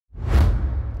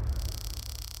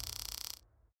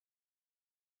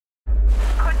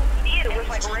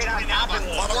great on top of it.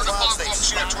 4 to 5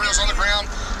 volts, you have tornadoes on the ground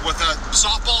with a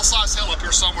softball-sized hail up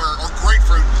here somewhere, or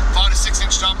grapefruit, 5 to 6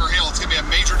 inch diameter hail. It's going to be a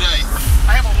major day.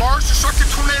 I have a large destructive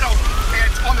tornado,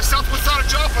 and on the southwest side of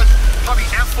Joplin, probably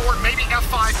F4, maybe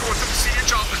F5, going through the city of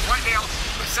Joplin right now.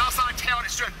 The south side of town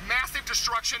is doing massive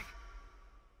destruction.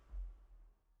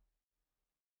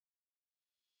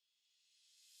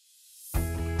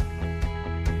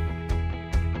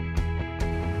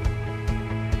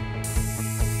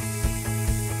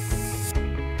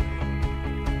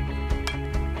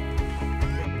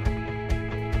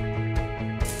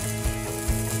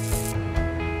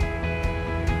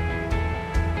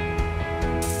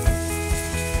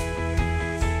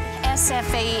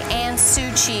 SFA and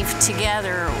Sioux Chief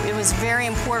together, it was very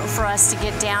important for us to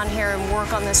get down here and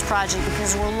work on this project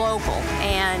because we're local,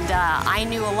 and I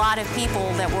knew a lot of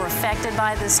people that were affected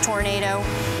by this tornado,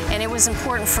 and it was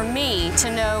important for me to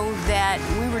know that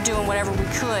we were doing whatever we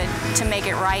could to make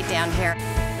it right down here.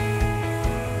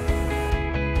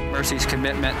 Mercy's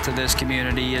commitment to this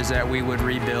community is that we would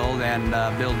rebuild and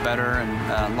build better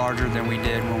and larger than we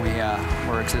did when we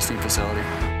were an existing facility.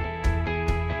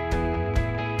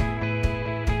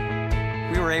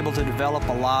 We were able to develop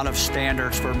a lot of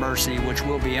standards for Mercy, which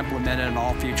will be implemented in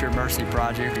all future Mercy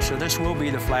projects. So this will be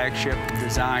the flagship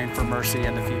design for Mercy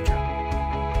in the future.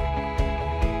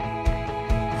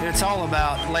 It's all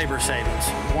about labor savings.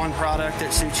 One product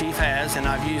that Sioux Chief has, and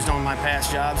I've used on my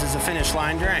past jobs, is a finish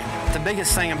line drain. The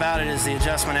biggest thing about it is the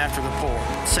adjustment after the pour.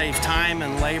 It saves time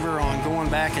and labor on going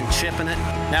back and chipping it.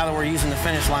 Now that we're using the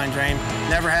finish line drain,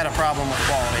 never had a problem with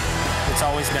quality. It's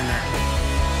always been there.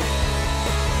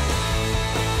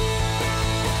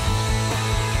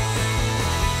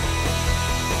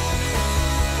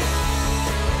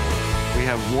 We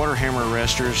have water hammer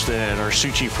arresters that are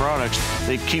Sioux Chief products.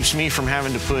 That keeps me from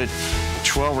having to put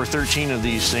 12 or 13 of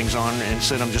these things on, and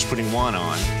instead I'm just putting one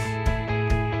on.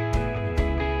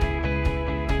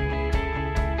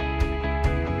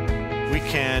 We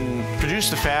can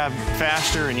produce the fab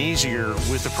faster and easier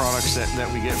with the products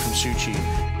that we get from Sioux Chief.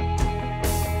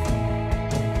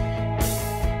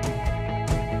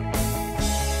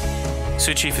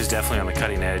 Sioux Chief is definitely on the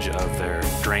cutting edge of their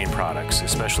drain products,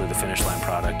 especially the finish line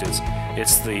product.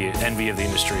 It's the envy of the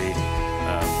industry.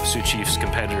 Sioux Chief's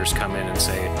competitors come in and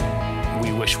say,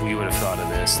 we wish we would have thought of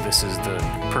this. This is the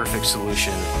perfect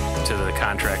solution to the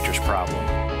contractor's problem.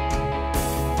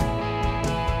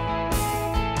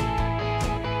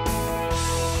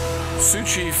 Sioux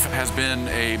Chief has been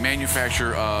a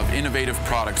manufacturer of innovative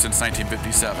products since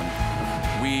 1957.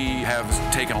 We have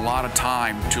taken a lot of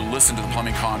time to listen to the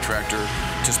plumbing contractor,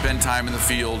 to spend time in the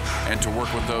field, and to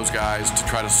work with those guys to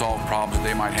try to solve problems that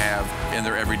they might have in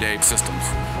their everyday systems.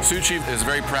 Sioux Chief is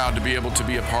very proud to be able to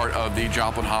be a part of the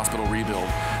Joplin Hospital rebuild.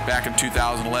 Back in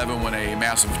 2011, when a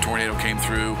massive tornado came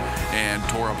through and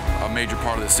tore up a major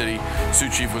part of the city, Sioux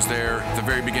Chief was there at the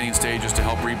very beginning stages to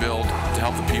help rebuild, to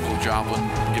help the people of Joplin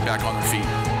get back on their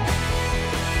feet.